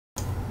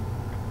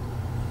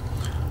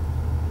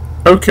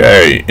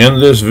Okay, in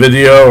this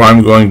video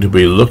I'm going to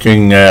be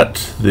looking at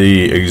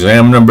the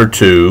exam number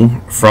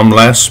 2 from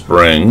last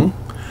spring,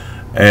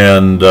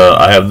 and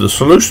I have the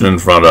solution in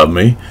front of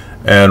me,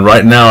 and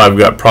right now I've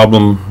got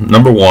problem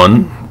number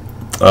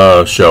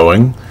 1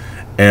 showing,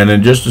 and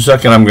in just a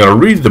second I'm going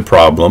to read the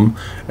problem.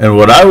 And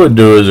what I would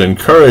do is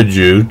encourage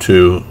you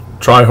to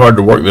try hard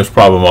to work this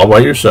problem all by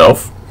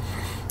yourself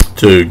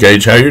to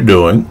gauge how you're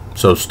doing.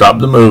 So stop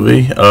the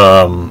movie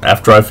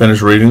after I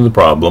finish reading the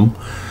problem,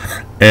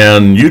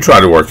 and you try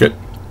to work it,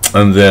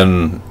 and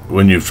then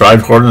when you've tried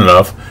hard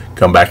enough,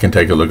 come back and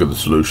take a look at the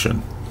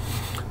solution.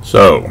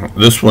 So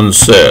this one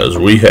says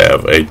we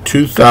have a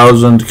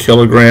 2,000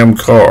 kilogram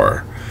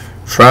car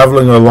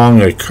traveling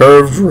along a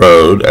curved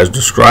road as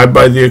described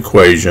by the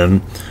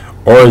equation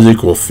r is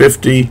equal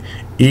 50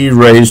 e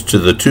raised to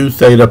the 2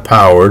 theta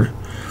powered,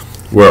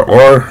 where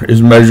r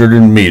is measured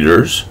in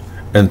meters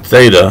and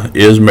theta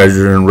is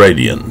measured in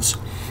radians.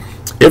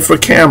 If a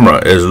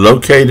camera is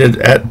located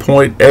at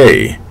point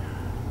A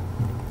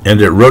and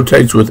it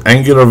rotates with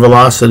angular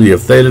velocity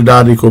of theta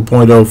dot equal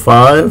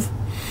 0.05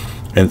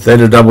 and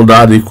theta double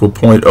dot equal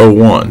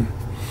 0.01,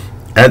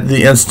 at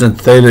the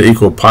instant theta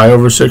equal pi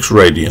over 6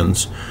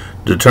 radians,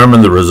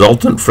 determine the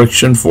resultant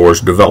friction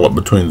force developed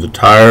between the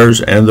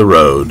tires and the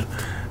road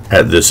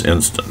at this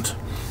instant.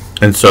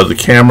 And so the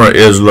camera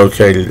is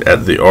located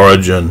at the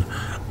origin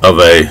of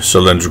a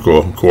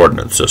cylindrical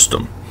coordinate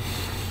system.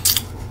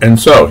 And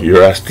so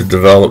you're asked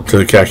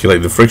to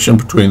calculate the friction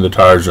between the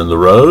tires and the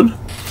road.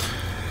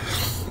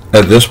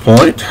 At this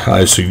point,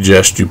 I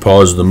suggest you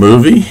pause the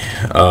movie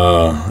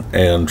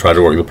and try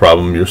to work the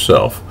problem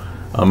yourself.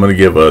 I'm going to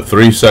give a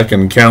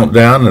 3-second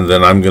countdown, and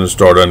then I'm going to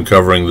start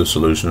uncovering the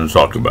solution and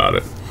talk about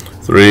it.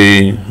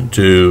 3,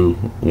 2,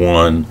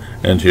 1,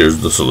 and here's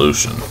the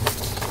solution.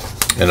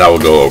 And I will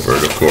go over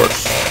it, of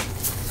course.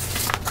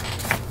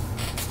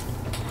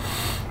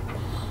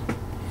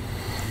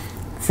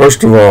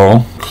 First of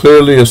all,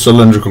 clearly a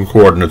cylindrical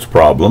coordinates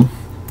problem,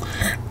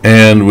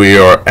 and we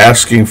are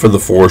asking for the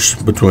force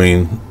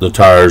between the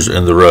tires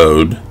and the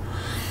road.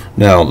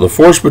 Now, the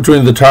force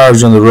between the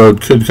tires and the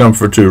road could come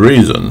for 2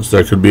 reasons.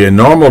 There could be a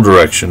normal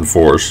direction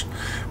force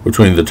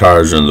between the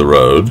tires and the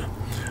road.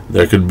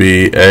 There could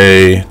be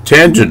a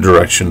tangent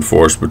direction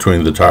force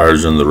between the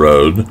tires and the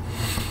road.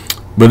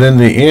 But in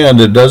the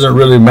end, it doesn't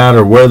really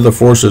matter where the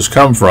forces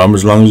come from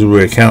as long as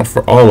we account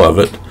for all of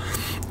it.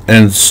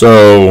 And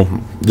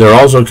so there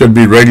also could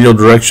be radial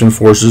direction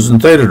forces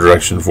and theta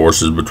direction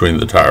forces between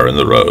the tire and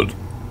the road.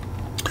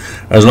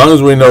 As long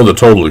as we know the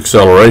total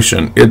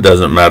acceleration, it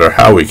doesn't matter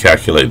how we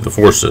calculate the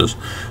forces.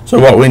 So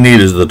what we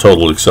need is the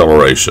total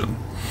acceleration.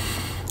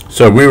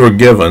 So we were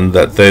given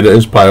that theta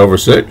is pi over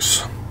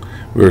 6.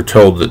 We were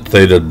told that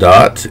theta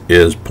dot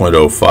is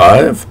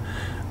 0.05.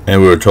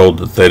 And we were told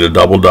that theta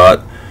double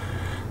dot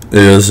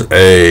is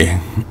a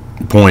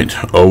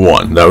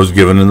 0.01. That was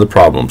given in the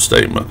problem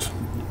statement.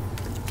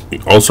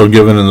 Also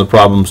given in the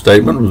problem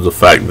statement was the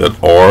fact that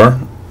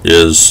r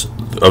is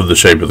of the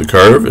shape of the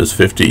curve is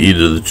 50 e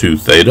to the 2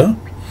 theta.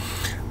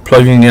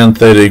 Plugging in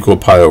theta equal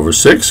pi over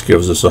 6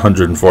 gives us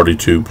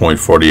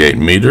 142.48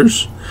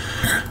 meters.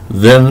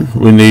 Then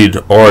we need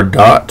r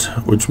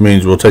dot, which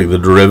means we'll take the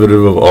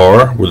derivative of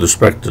r with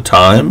respect to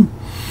time,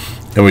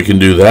 and we can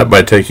do that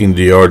by taking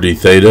dr d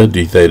theta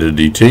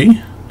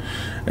dt.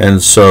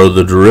 And so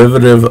the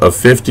derivative of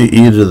 50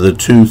 e to the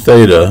 2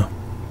 theta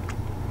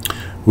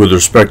with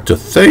respect to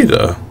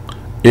theta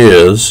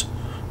is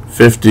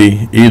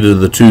 50 e to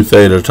the 2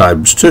 theta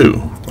times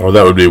 2, or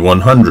that would be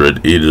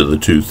 100 e to the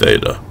 2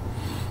 theta.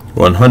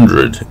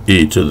 100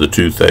 e to the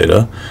 2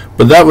 theta,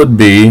 but that would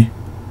be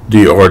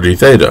dr d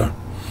theta.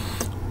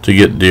 To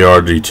get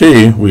dr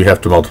dt, we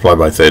have to multiply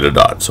by theta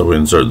dot, so we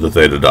insert the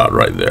theta dot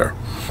right there.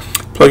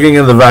 Plugging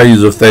in the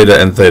values of theta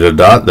and theta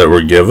dot that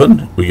were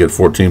given, we get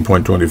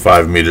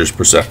 14.25 meters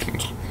per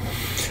second.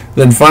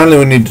 Then finally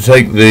we need to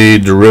take the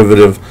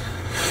derivative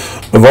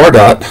of r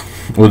dot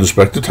with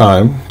respect to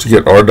time to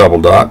get r double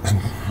dot,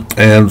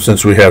 and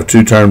since we have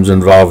 2 terms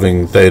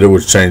involving theta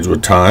which change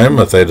with time,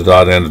 a theta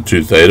dot and a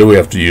 2 theta, we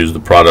have to use the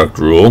product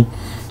rule,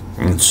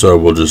 and so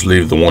we'll just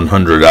leave the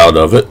 100 out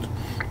of it,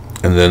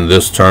 and then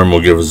this term will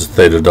give us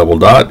theta double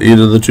dot e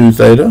to the 2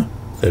 theta,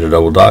 theta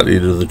double dot e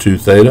to the 2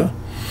 theta,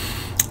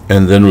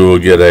 and then we will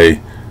get a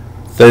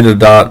theta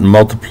dot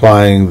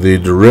multiplying the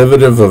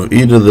derivative of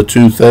e to the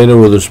 2 theta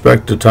with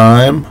respect to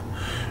time,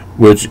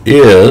 which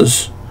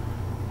is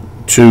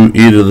 2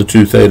 e to the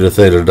 2 theta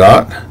theta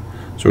dot.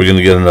 So we're going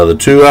to get another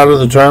 2 out of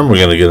the term, we're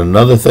going to get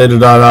another theta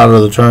dot out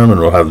of the term, and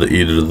we'll have the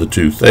e to the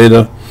 2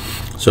 theta.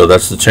 So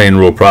that's the chain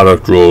rule,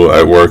 product rule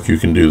at work. You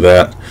can do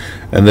that.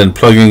 And then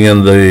plugging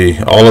in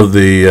all of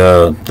the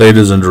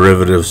thetas and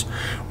derivatives,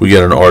 we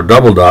get an r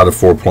double dot of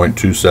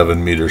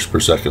 4.27 meters per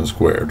second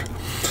squared.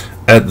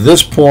 At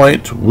this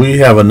point, we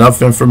have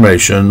enough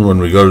information when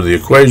we go to the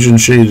equation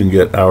sheet and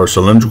get our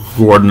cylindrical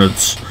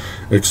coordinates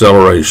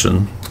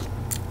acceleration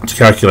to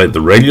calculate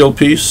the radial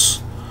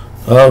piece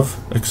of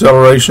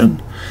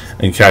acceleration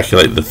and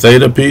calculate the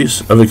theta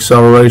piece of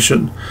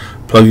acceleration,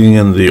 plugging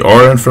in the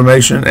r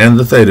information and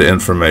the theta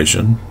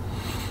information.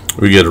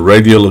 We get a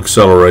radial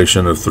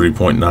acceleration of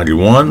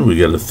 3.91. We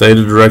get a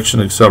theta direction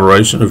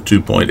acceleration of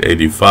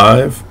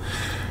 2.85.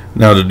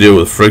 Now to deal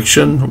with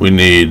friction, we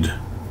need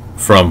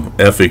from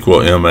F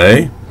equal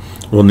ma,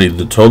 we'll need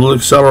the total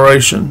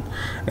acceleration.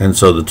 And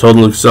so the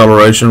total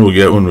acceleration we'll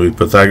get when we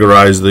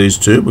Pythagorize these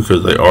two,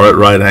 because they are at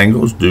right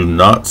angles. Do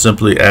not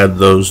simply add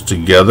those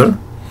together.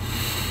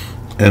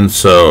 And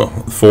so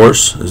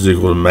force is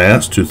equal to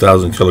mass,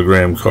 2,000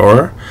 kilogram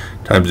car,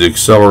 times the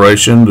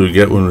acceleration we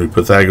get when we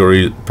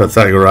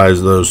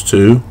Pythagorize those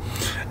two.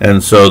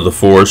 And so the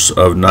force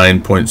of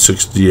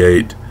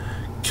 9.68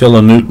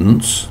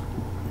 kilonewtons,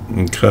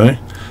 okay,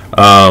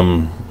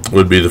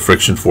 would be the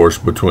friction force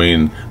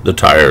between the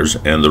tires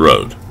and the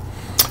road.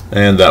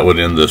 And that would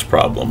end this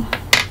problem.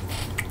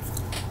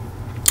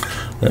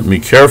 Let me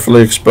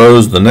carefully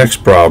expose the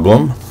next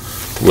problem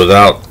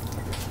without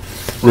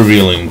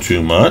revealing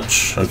too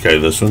much. Okay,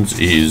 this one's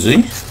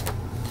easy.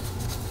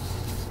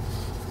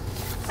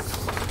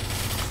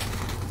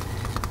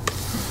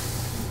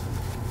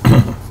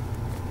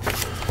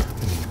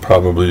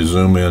 Probably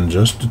zoom in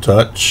just a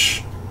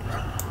touch.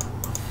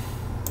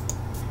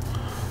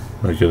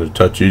 Make it a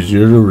touch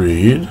easier to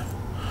read.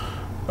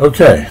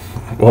 Okay,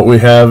 what we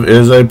have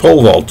is a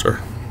pole vaulter.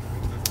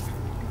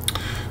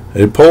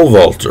 A pole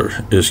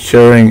vaulter is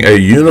carrying a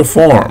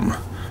uniform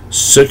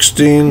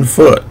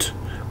 16-foot,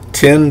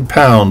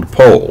 10-pound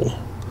pole,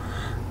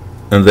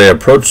 and they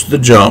approach the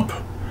jump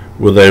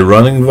with a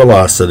running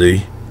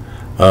velocity,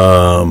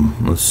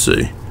 let's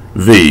see,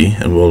 v,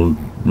 and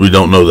we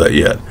don't know that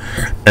yet,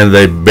 and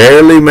they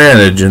barely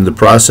manage in the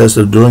process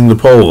of doing the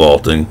pole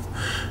vaulting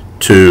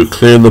to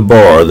clear the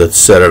bar that's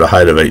set at a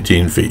height of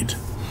 18 feet.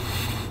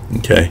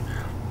 Okay.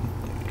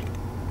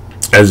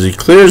 As he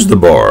clears the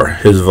bar,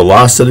 his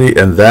velocity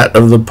and that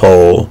of the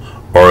pole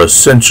are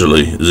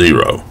essentially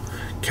zero.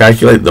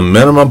 Calculate the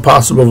minimum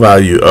possible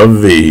value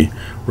of v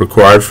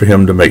required for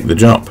him to make the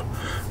jump.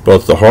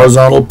 Both the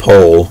horizontal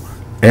pole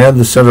and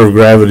the center of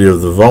gravity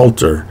of the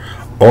vaulter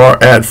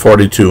are at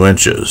 42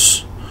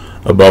 inches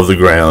above the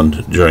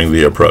ground during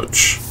the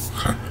approach.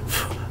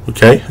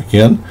 Okay,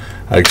 again,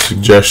 I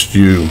suggest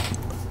you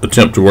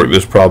attempt to work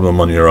this problem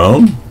on your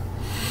own.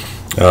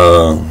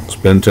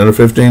 Spend 10 or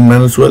 15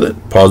 minutes with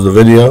it, pause the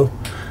video,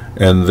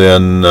 and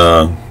then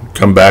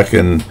come back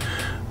and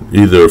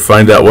either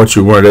find out what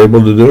you weren't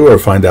able to do or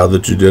find out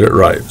that you did it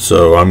right.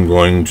 So I'm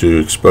going to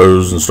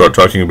expose and start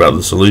talking about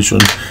the solution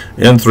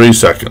in 3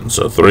 seconds.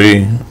 So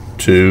 3,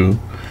 2,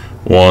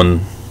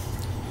 1.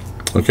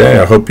 Okay,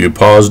 I hope you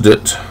paused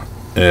it,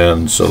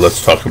 and so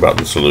let's talk about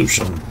the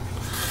solution.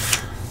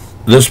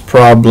 This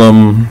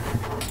problem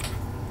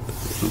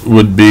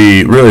would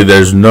be, really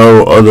there's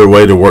no other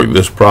way to work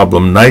this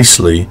problem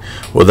nicely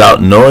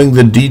without knowing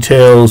the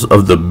details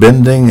of the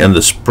bending and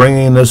the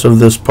springiness of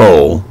this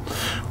pole.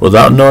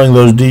 Without knowing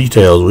those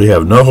details, we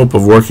have no hope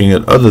of working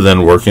it other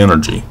than work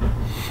energy.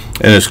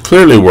 And it's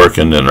clearly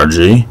working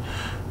energy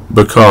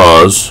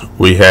because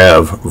we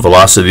have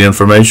velocity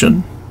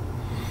information,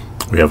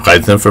 we have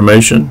height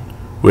information,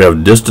 we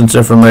have distance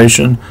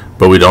information,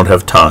 but we don't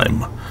have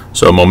time.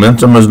 So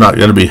momentum is not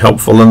going to be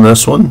helpful in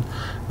this one.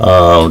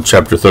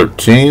 Chapter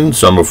 13,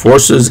 sum of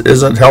forces,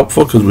 isn't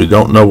helpful because we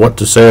don't know what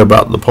to say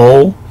about the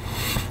pole,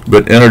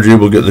 but energy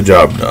will get the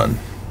job done.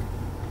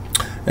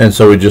 And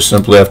so we just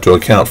simply have to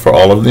account for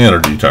all of the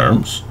energy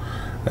terms.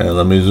 And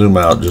let me zoom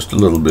out just a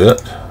little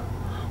bit.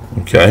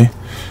 Okay.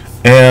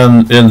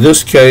 And in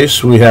this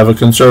case, we have a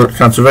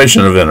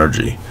conservation of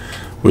energy.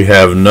 We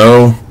have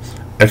no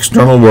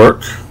external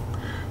work.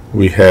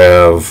 We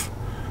have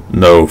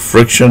no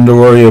friction to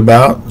worry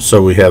about.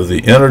 So we have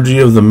the energy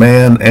of the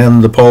man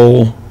and the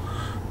pole,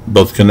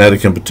 both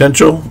kinetic and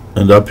potential.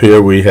 And up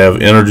here we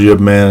have energy of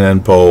man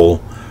and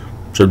pole,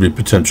 should be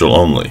potential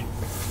only.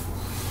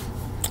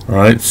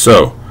 Alright,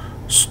 so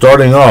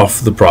starting off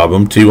the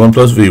problem, T1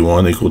 plus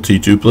V1 equal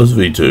T2 plus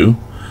V2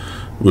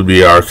 would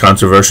be our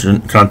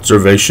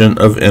conservation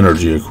of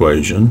energy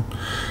equation.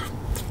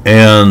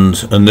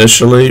 And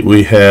initially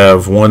we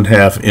have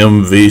 1/2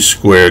 mv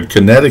squared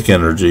kinetic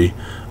energy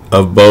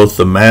of both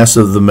the mass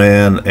of the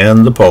man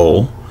and the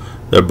pole.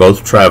 They're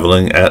both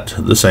traveling at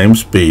the same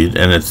speed,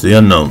 and it's the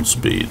unknown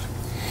speed.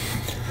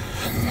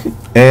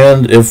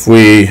 And if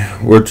we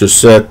were to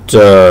set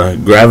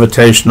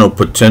gravitational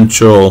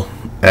potential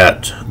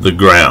at the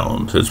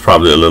ground, it's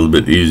probably a little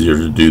bit easier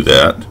to do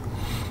that.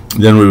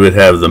 Then we would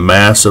have the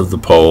mass of the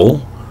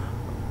pole,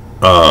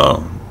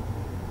 the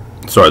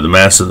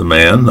mass of the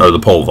man, or the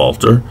pole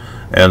vaulter,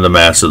 and the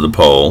mass of the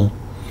pole,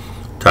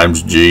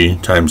 times g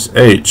times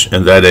h,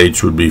 and that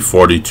h would be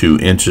 42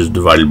 inches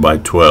divided by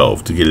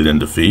 12 to get it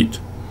into feet.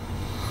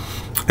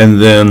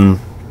 And then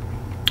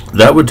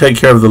that would take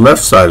care of the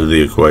left side of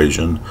the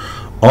equation.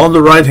 On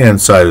the right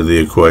hand side of the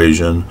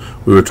equation,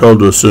 we were told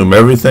to assume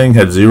everything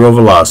had zero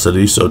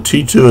velocity, so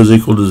T2 is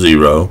equal to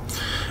 0.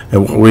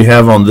 And what we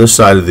have on this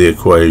side of the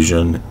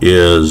equation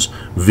is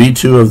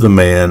V2 of the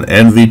man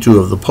and V2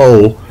 of the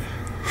pole,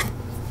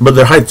 but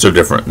their heights are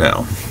different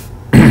now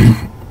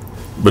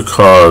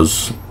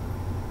because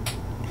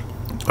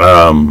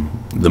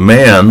The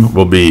man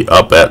will be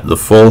up at the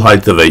full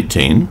height of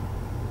 18,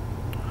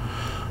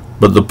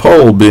 but the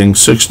pole, being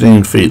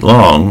 16 feet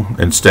long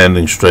and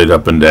standing straight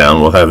up and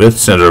down, will have its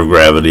center of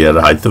gravity at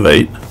a height of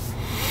 8.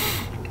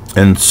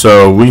 And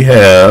so we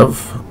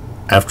have,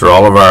 after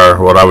all of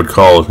our, what I would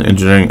call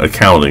engineering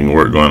accounting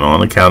work going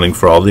on, accounting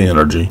for all the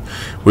energy,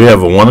 we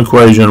have a one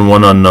equation,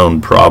 one unknown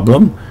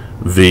problem.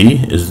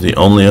 V is the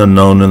only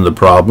unknown in the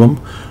problem.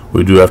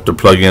 We do have to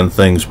plug in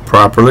things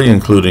properly,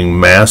 including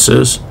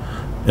masses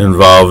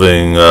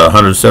involving a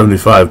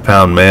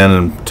 175-pound man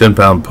and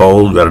 10-pound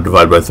pole. We've got to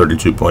divide by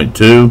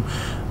 32.2.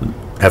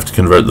 Have to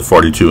convert the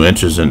 42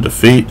 inches into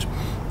feet.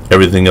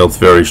 Everything else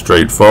very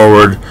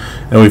straightforward.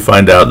 And we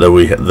find out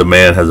that the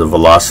man has a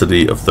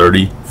velocity of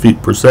 30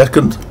 feet per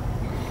second,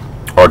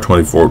 or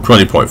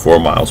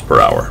 20.4 miles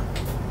per hour.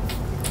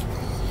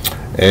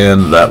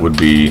 And that would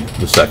be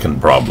the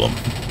second problem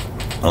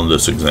on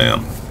this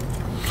exam.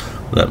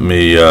 Let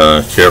me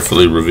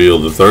carefully reveal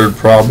the third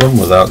problem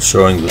without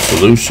showing the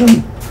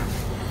solution.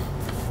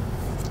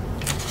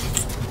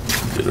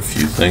 Get a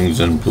few things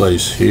in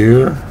place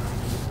here.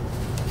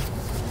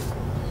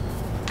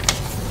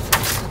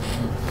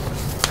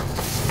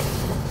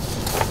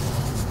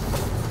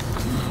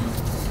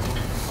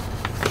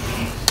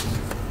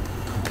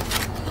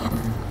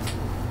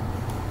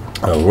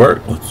 That'll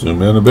work. Let's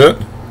zoom in a bit.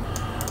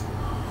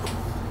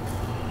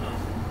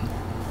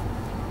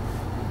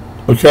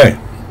 Okay.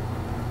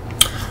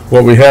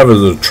 What we have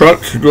is a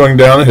truck going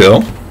down a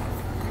hill.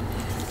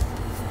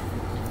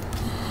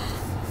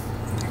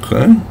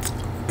 Okay.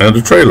 And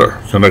a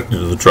trailer connected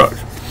to the truck.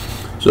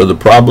 So the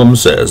problem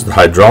says the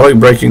hydraulic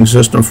braking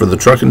system for the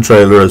truck and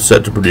trailer is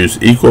set to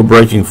produce equal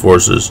braking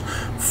forces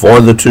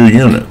for the two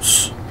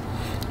units.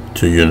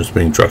 Two units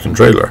being truck and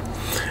trailer.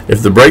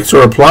 If the brakes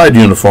are applied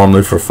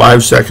uniformly for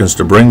 5 seconds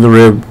to bring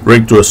the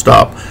rig to a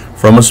stop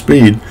from a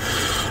speed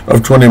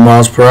of 20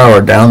 miles per hour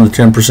down the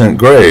 10%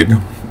 grade,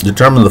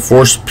 determine the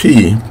force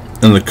P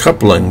in the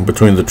coupling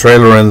between the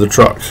trailer and the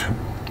truck.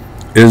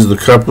 Is the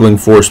coupling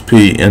force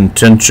P in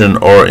tension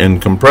or in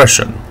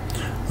compression?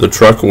 The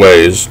truck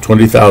weighs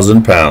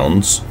 20,000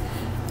 pounds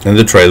and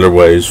the trailer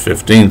weighs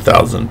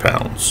 15,000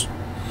 pounds.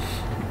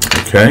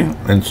 Okay,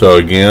 and so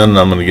again,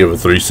 I'm going to give a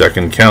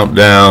 3-second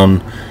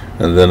countdown,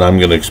 and then I'm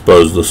going to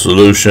expose the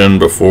solution.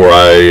 Before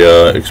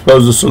I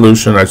expose the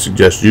solution, I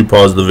suggest you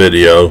pause the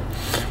video,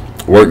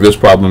 work this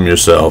problem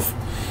yourself,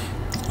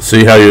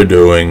 see how you're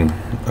doing,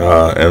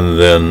 and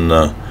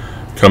then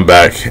come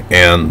back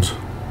and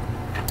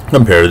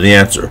compare the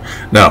answer.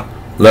 Now,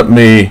 let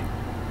me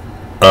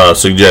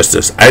suggest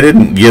this. I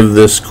didn't give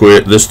this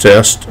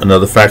test.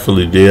 Another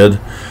faculty did.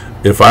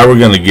 If I were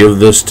going to give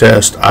this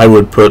test, I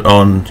would put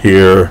on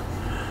here,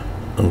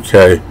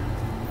 okay,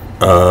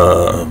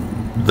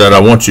 that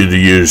I want you to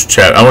use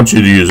I want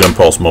you to use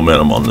impulse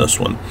momentum on this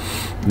one.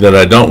 That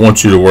I don't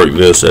want you to work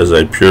this as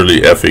a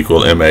purely F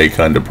equal ma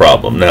kind of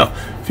problem. Now,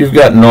 if you've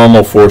got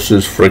normal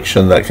forces,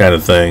 friction, that kind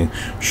of thing,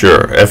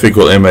 sure, F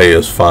equal ma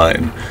is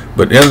fine.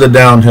 But in the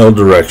downhill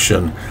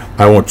direction,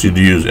 I want you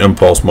to use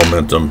impulse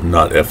momentum,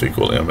 not F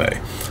equal ma.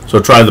 So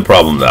try the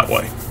problem that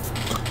way.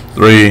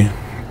 3,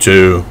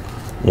 2,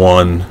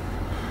 1.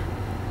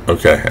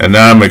 Okay, and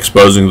now I'm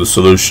exposing the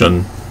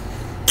solution.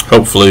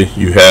 Hopefully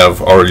you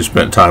have already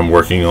spent time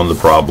working on the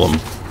problem.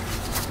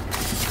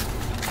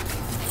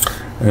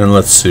 And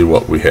let's see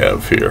what we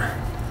have here.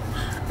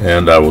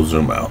 And I will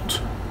zoom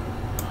out.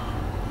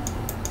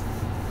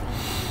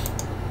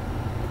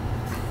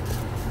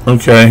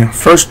 Okay,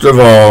 first of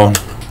all,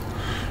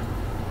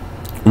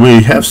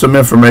 we have some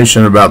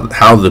information about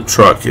how the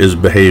truck is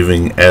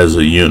behaving as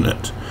a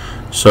unit.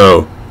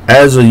 So,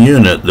 as a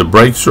unit, the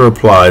brakes are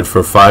applied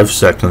for 5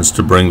 seconds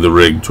to bring the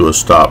rig to a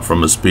stop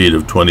from a speed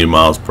of 20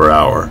 miles per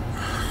hour.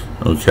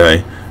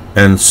 Okay,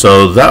 and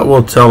so that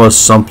will tell us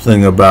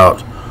something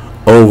about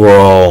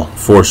overall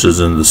forces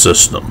in the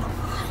system.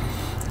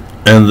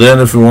 And then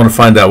if we want to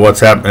find out what's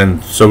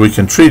happening, so we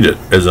can treat it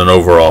as an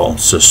overall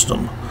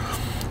system.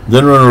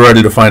 Then when we're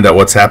ready to find out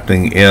what's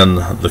happening in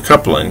the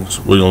couplings,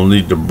 we'll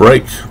need to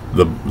break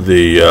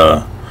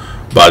the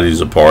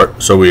bodies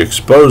apart. So we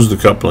expose the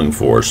coupling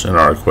force in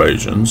our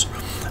equations,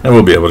 and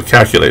we'll be able to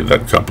calculate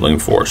that coupling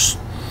force.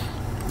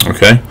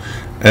 Okay,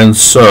 and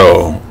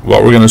so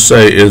what we're going to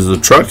say is the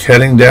truck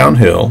heading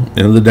downhill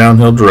in the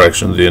downhill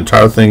direction, the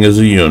entire thing is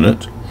a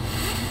unit,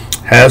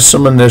 has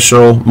some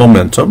initial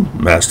momentum,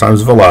 mass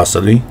times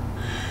velocity.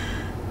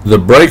 The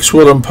brakes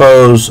will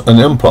impose an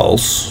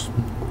impulse,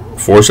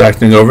 force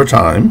acting over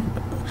time,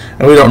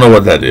 and we don't know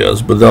what that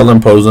is, but they'll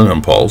impose an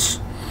impulse,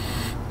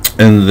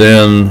 and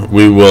then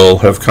we will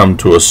have come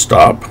to a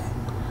stop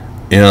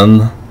in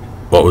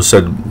what was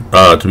said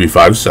to be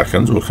 5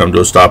 seconds. We'll come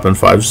to a stop in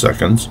 5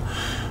 seconds.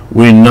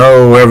 We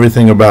know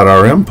everything about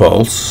our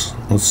impulse,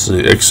 let's see,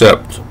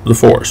 except the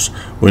force.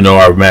 We know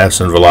our mass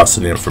and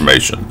velocity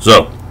information.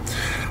 So,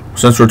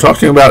 since we're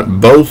talking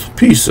about both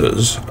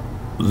pieces,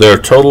 their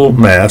total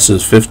mass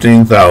is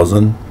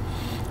 15,000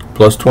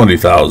 plus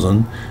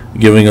 20,000,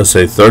 giving us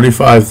a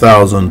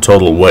 35,000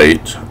 total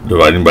weight.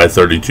 Dividing by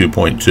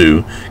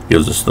 32.2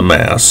 gives us the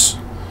mass.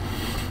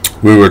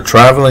 we were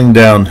traveling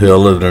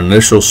downhill at an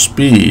initial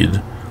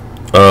speed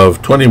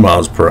of 20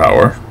 miles per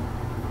hour,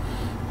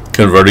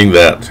 converting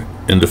that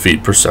into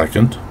feet per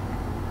second.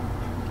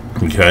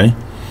 Okay,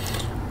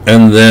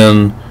 and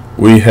then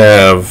we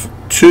have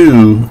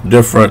two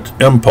different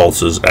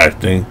impulses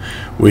acting.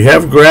 We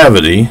have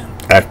gravity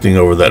acting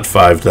over that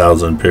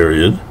 5,000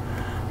 period,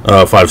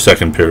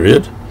 5-second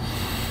period,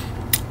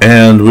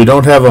 and we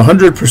don't have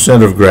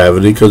 100% of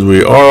gravity because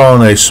we are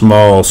on a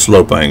small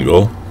slope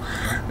angle,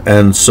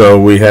 and so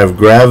we have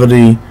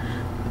gravity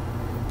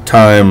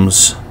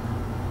times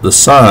the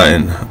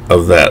sine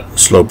of that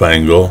slope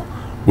angle,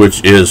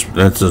 which is,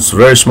 it's a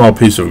very small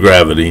piece of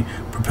gravity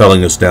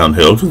propelling us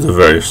downhill because it's a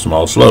very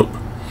small slope.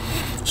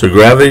 So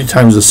gravity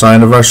times the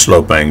sine of our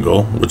slope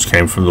angle, which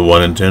came from the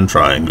 1 in 10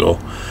 triangle,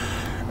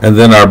 and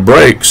then our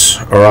brakes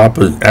are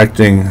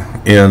acting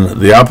in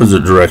the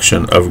opposite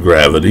direction of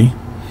gravity,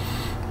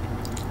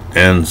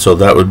 and so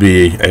that would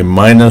be a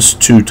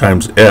 -2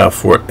 times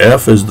F, where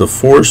F is the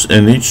force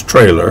in each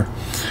trailer.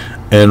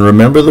 And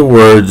remember the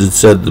words, it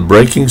said the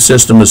braking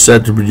system is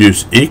said to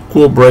produce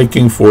equal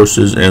braking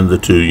forces in the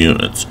two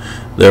units.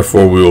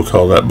 Therefore, we will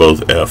call that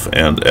both F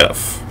and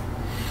F.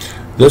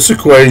 This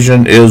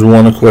equation is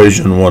one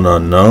equation, one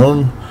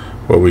unknown,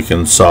 where we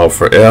can solve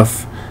for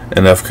F,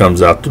 and F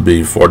comes out to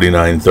be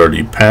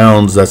 4930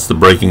 pounds. That's the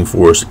braking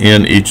force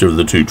in each of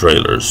the two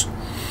trailers.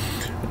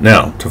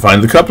 Now, to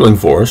find the coupling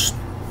force,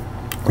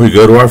 we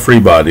go to our free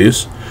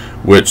bodies,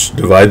 which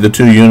divide the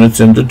two units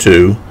into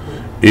two,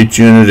 each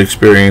unit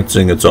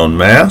experiencing its own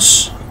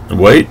mass and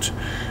weight,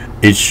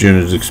 each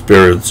unit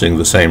experiencing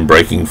the same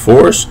braking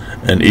force,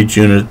 and each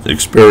unit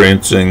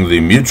experiencing the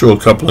mutual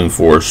coupling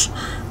force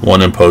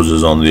one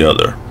imposes on the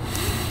other.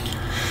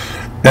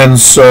 And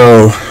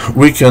so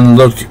we can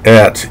look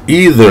at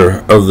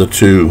either of the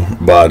two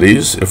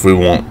bodies if we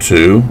want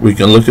to. We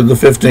can look at the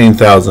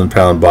 15,000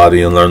 pound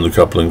body and learn the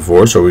coupling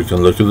force, or we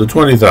can look at the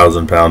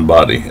 20,000 pound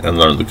body and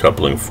learn the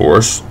coupling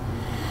force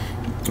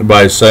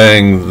by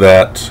saying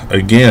that,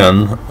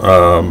 again,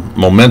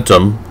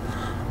 momentum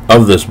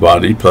of this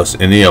body plus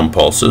any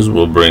impulses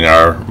will bring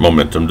our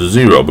momentum to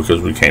 0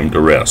 because we came to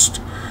rest.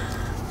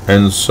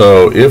 And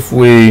so if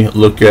we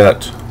look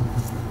at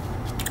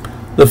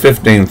the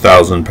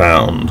 15,000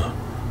 pound,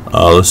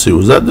 let's see,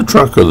 was that the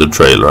truck or the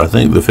trailer? I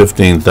think the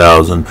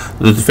 15,000,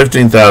 the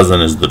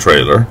 15,000 is the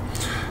trailer.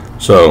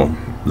 So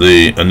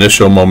the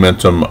initial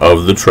momentum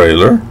of the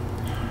trailer,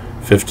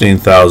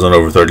 15,000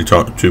 over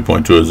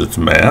 32.2 is its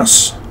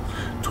mass,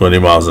 20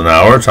 miles an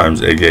hour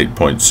times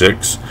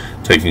 88.6,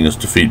 taking us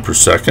to feet per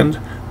second,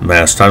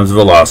 mass times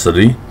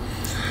velocity.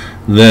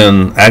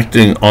 Then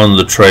acting on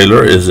the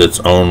trailer is its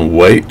own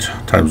weight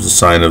times the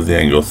sine of the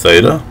angle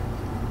theta.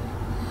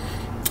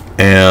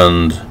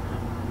 And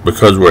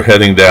because we're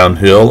heading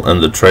downhill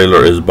and the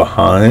trailer is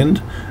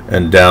behind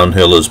and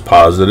downhill is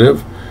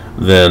positive,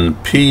 then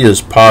P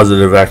is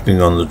positive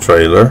acting on the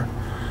trailer,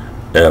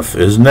 F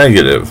is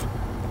negative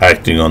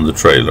acting on the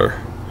trailer.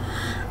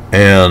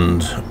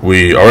 And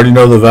we already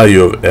know the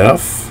value of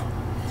F.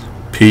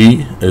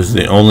 P is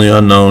the only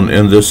unknown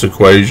in this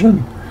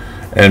equation,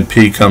 and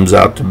P comes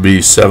out to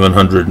be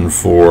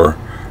 704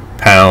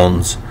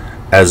 pounds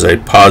as a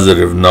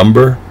positive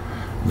number.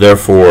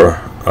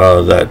 Therefore,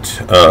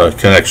 that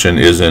connection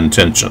is in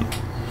tension.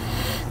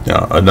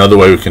 Now, another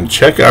way we can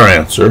check our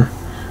answer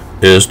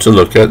is to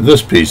look at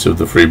this piece of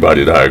the free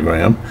body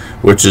diagram,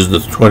 which is the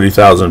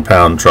 20,000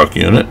 pound truck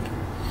unit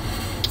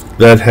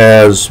that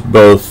has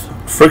both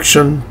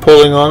friction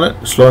pulling on it,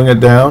 slowing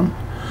it down,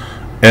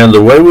 and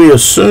the way we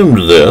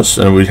assumed this,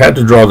 and we had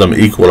to draw them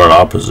equal and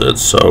opposite,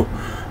 so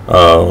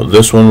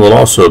this one will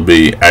also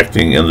be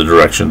acting in the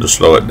direction to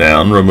slow it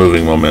down,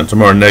 removing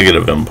momentum or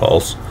negative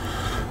impulse.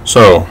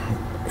 So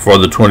for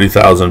the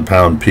 20,000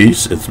 pound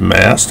piece, its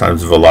mass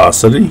times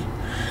velocity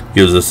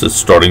gives us its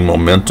starting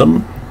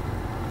momentum.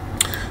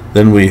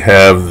 Then we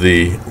have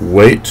the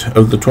weight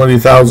of the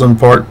 20,000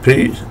 part,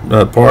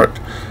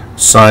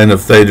 sine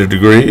of theta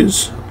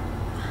degrees,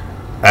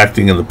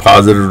 acting in the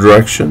positive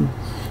direction.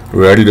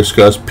 We already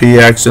discussed P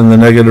acts in the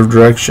negative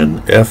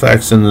direction, F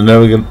acts in the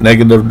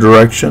negative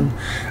direction.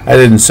 I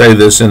didn't say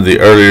this in the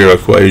earlier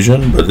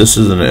equation, but this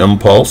is an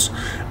impulse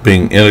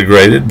being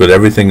integrated, but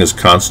everything is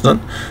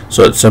constant,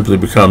 so it simply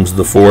becomes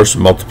the force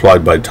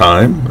multiplied by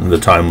time, and the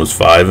time was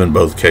 5 in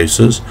both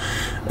cases.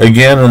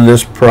 Again, in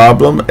this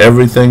problem,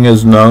 everything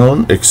is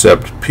known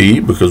except P,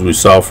 because we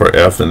solved for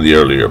F in the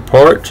earlier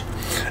part.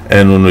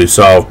 And when we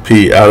solve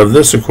P out of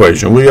this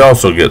equation, we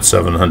also get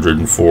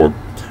 704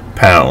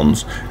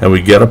 pounds, and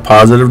we get a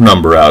positive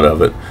number out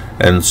of it.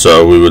 And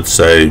so we would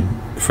say,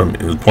 from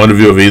the point of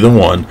view of either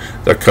one,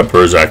 that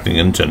coupler is acting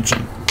in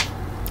tension.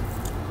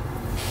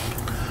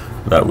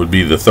 That would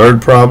be the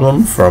third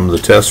problem from the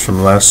test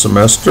from last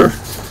semester.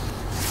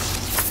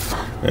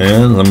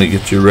 And let me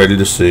get you ready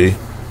to see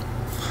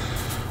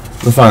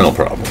the final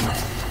problem.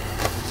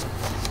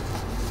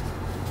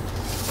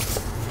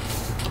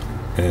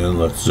 And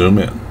let's zoom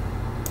in.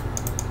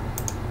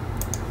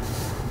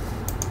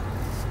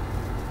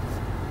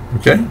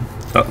 Okay,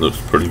 that looks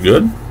pretty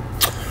good.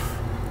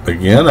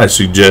 Again, I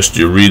suggest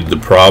you read the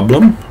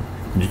problem.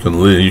 You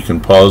can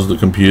pause the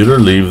computer,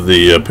 leave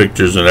the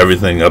pictures and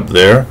everything up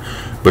there,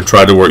 but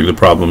try to work the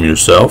problem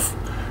yourself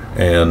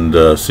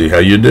and see how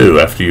you do.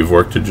 After you've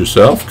worked it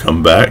yourself,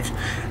 come back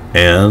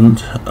and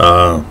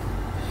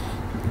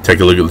take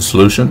a look at the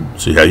solution,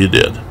 see how you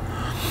did.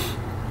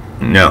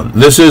 Now,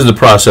 this is the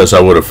process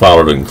I would have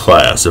followed in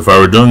class. If I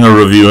were doing a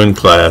review in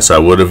class, I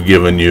would have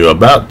given you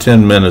about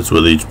 10 minutes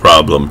with each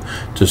problem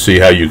to see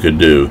how you could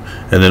do,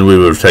 and then we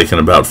would have taken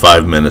about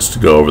 5 minutes to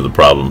go over the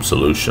problem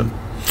solution.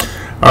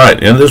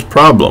 Alright, in this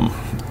problem,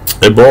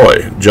 a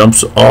boy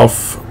jumps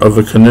off of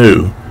a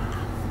canoe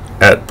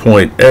at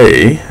point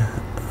A,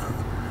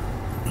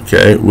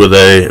 okay, with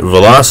a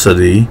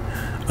velocity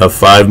of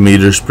 5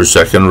 meters per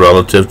second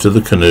relative to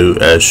the canoe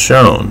as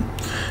shown.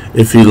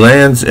 If he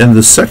lands in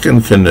the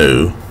second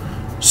canoe,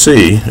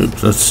 C,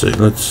 let's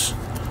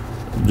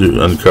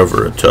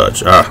uncover a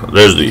touch.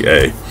 There's the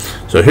A.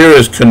 So here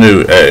is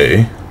canoe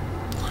A,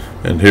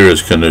 and here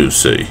is canoe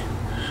C.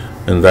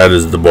 And that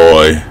is the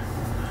boy,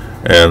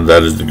 and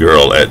that is the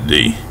girl at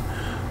D.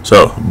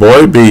 So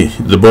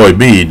the boy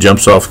B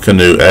jumps off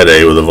canoe at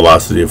A with a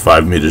velocity of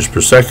 5 meters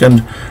per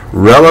second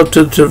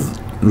relative to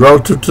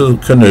the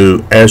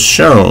canoe as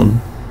shown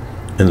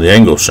in the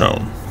angle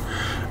shown.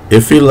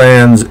 If he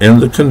lands in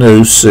the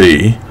canoe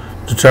C,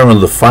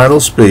 determine the final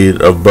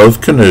speed of both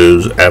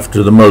canoes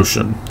after the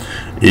motion.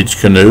 Each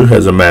canoe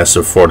has a mass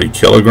of 40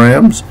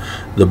 kilograms.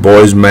 The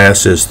boy's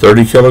mass is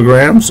 30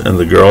 kilograms, and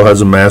the girl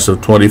has a mass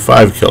of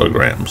 25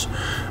 kilograms.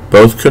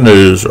 Both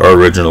canoes are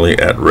originally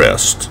at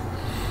rest.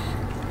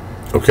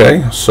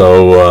 Okay,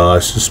 so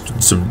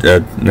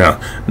now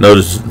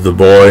notice the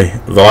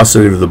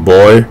velocity of the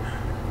boy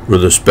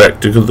with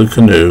respect to the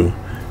canoe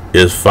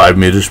is 5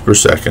 meters per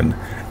second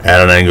at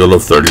an angle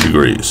of 30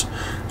 degrees.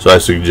 So I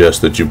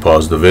suggest that you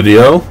pause the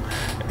video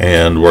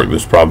and work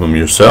this problem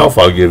yourself.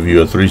 I'll give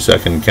you a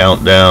 3-second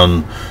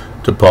countdown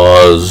to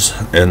pause,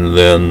 and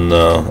then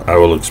I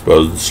will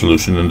expose the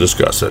solution and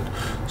discuss it.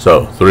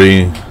 So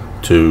 3,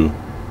 2,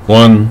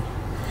 1.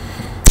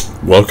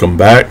 Welcome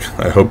back.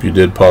 I hope you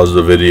did pause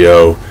the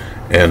video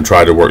and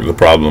try to work the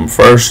problem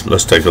first.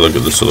 Let's take a look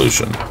at the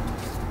solution.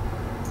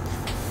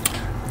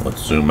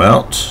 Let's zoom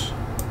out.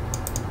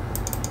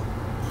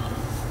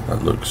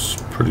 That looks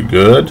pretty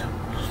good.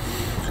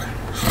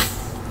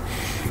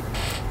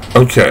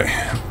 Okay,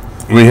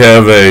 we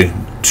have a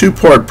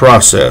two-part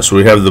process.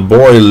 We have the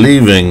boy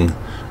leaving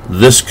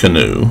this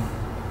canoe,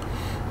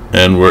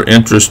 and we're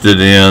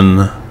interested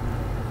in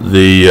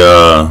the,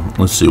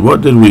 let's see, what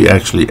did we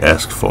actually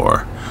ask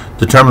for?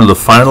 Determine the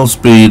final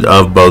speed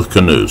of both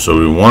canoes. So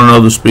we want to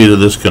know the speed of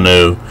this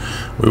canoe.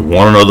 We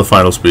want to know the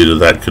final speed of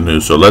that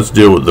canoe. So let's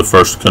deal with the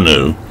first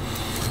canoe.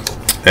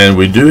 And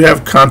we do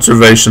have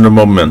conservation of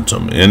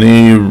momentum.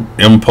 Any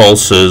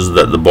impulses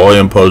that the boy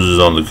imposes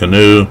on the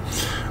canoe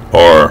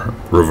are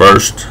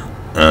reversed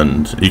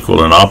and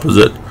equal and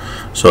opposite.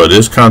 So it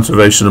is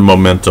conservation of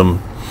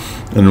momentum.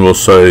 And we'll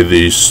say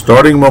the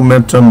starting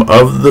momentum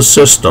of the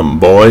system,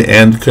 boy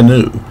and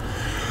canoe,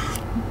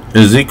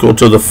 is equal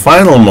to the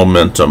final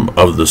momentum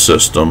of the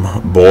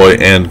system, boy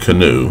and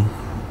canoe.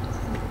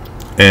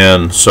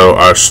 And so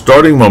our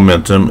starting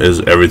momentum is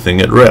everything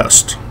at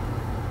rest.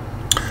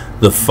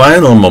 The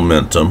final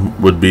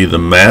momentum would be the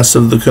mass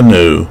of the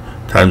canoe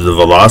times the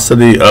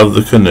velocity of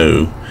the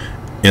canoe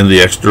in the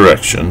x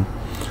direction,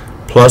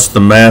 plus the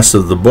mass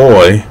of the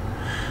boy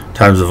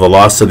times the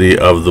velocity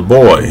of the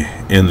boy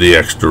in the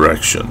x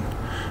direction.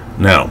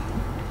 Now,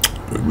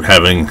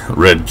 having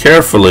read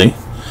carefully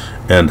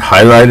and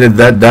highlighted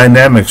that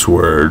dynamics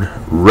word,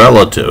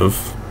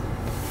 relative,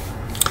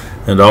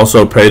 and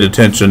also paid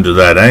attention to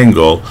that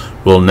angle,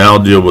 we'll now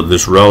deal with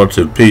this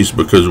relative piece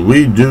because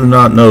we do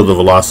not know the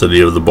velocity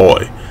of the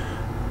boy.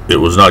 It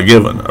was not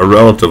given. A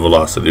relative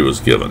velocity was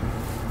given.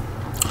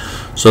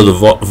 So the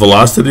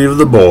velocity of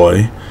the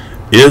boy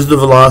is the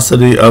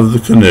velocity of the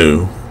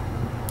canoe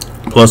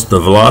plus the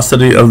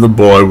velocity of the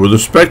boy with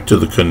respect to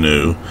the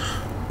canoe,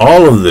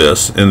 all of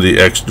this in the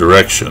x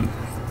direction.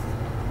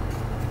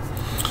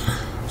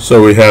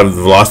 So we have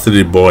the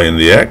velocity of the boy in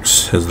the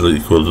x is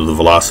equal to the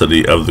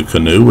velocity of the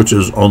canoe, which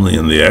is only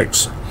in the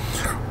x,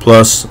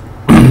 plus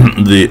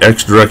the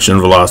x direction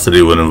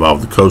velocity would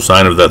involve the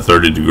cosine of that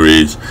 30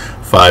 degrees,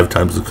 5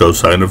 times the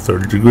cosine of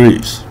 30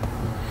 degrees.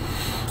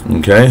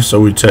 Okay, so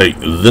we take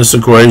this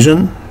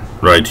equation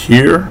right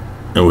here,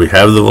 and we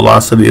have the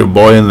velocity of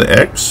boy in the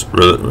x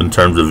in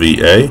terms of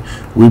VA.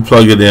 We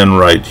plug it in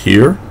right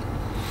here,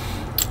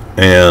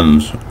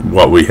 and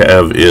what we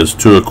have is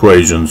two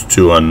equations,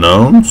 two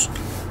unknowns.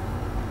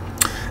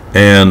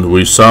 And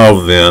we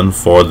solve then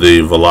for the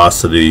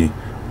velocity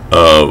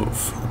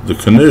of the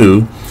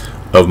canoe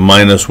of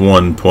minus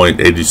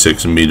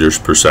 1.86 meters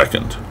per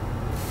second.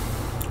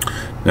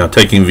 Now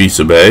taking V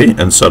sub A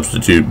and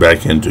substitute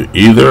back into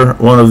either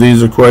one of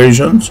these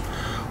equations,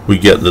 we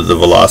get that the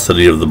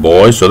velocity of the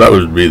boy, so that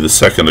would be the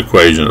second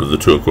equation of the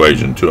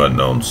two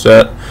unknown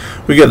set.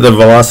 We get the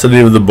velocity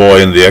of the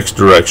boy in the x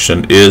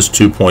direction is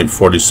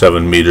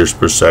 2.47 meters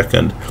per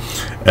second,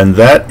 and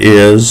that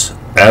is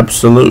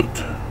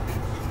absolute.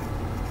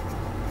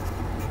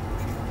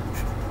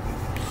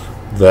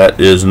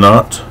 That is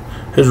not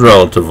his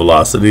relative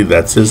velocity,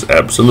 that's his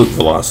absolute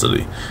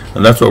velocity.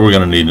 And that's what we're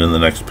going to need in the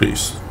next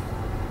piece.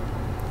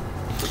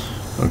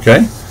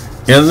 Okay?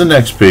 In the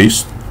next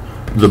piece,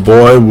 the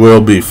boy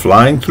will be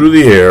flying through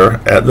the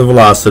air at the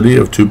velocity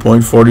of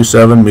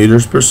 2.47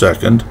 meters per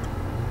second,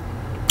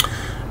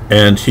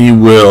 and he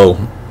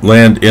will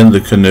land in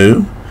the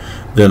canoe,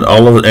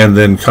 and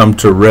then come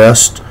to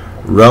rest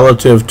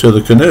relative to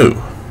the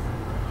canoe.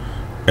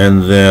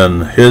 And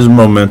then his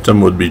momentum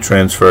would be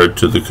transferred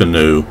to the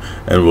canoe,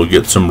 and we'll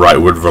get some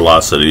rightward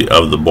velocity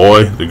of the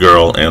boy, the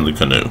girl, and the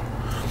canoe.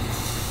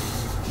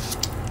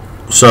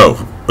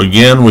 So,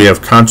 again, we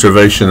have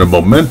conservation of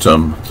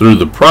momentum through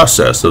the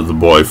process of the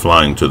boy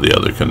flying to the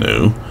other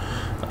canoe.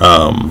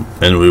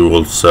 And we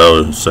will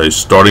say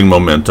starting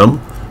momentum,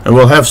 and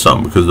we'll have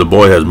some because the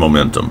boy has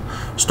momentum.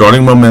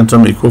 Starting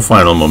momentum equal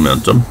final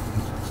momentum.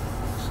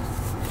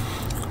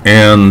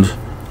 And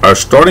our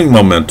starting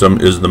momentum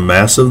is the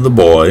mass of the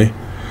boy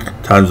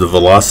times the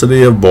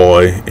velocity of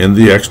boy in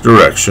the x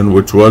direction,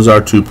 which was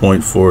our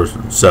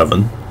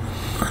 2.47.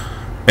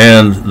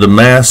 And the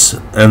mass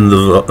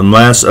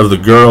of the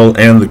girl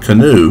and the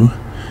canoe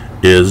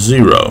is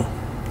 0.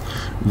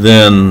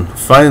 Then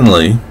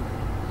finally,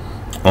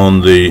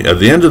 at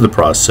the end of the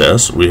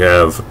process, we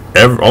have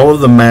all of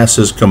the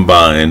masses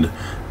combined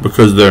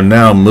because they're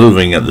now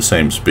moving at the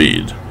same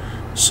speed.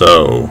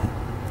 So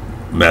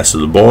mass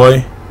of the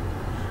boy,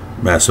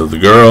 mass of the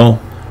girl,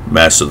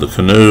 mass of the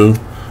canoe,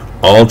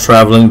 all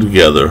traveling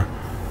together.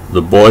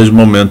 The boy's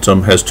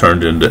momentum has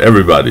turned into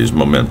everybody's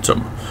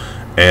momentum.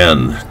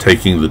 And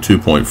taking the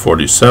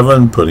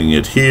 2.47, putting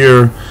it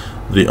here,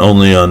 the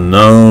only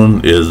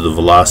unknown is the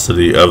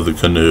velocity of the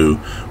canoe,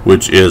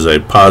 which is a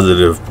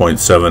positive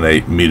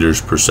 0.78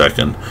 meters per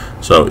second.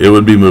 So it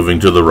would be moving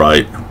to the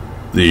right.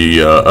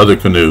 The other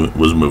canoe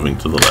was moving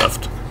to the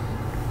left.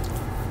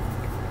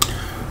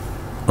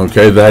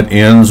 Okay, that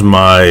ends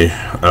my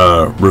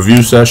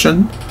review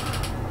session.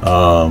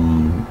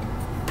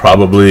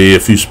 Probably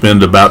if you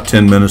spend about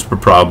 10 minutes per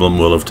problem,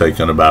 will have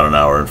taken about an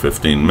hour and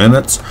 15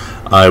 minutes.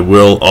 I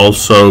will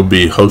also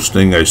be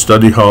hosting a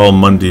study hall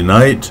Monday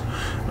night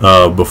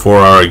before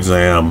our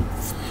exam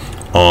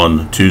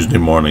on Tuesday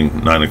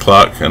morning, 9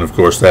 o'clock. And of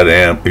course that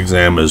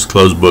exam is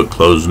closed book,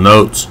 closed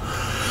notes.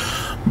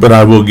 But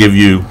I will give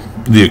you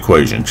the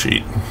equation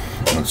sheet.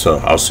 So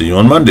I'll see you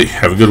on Monday.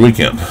 Have a good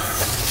weekend.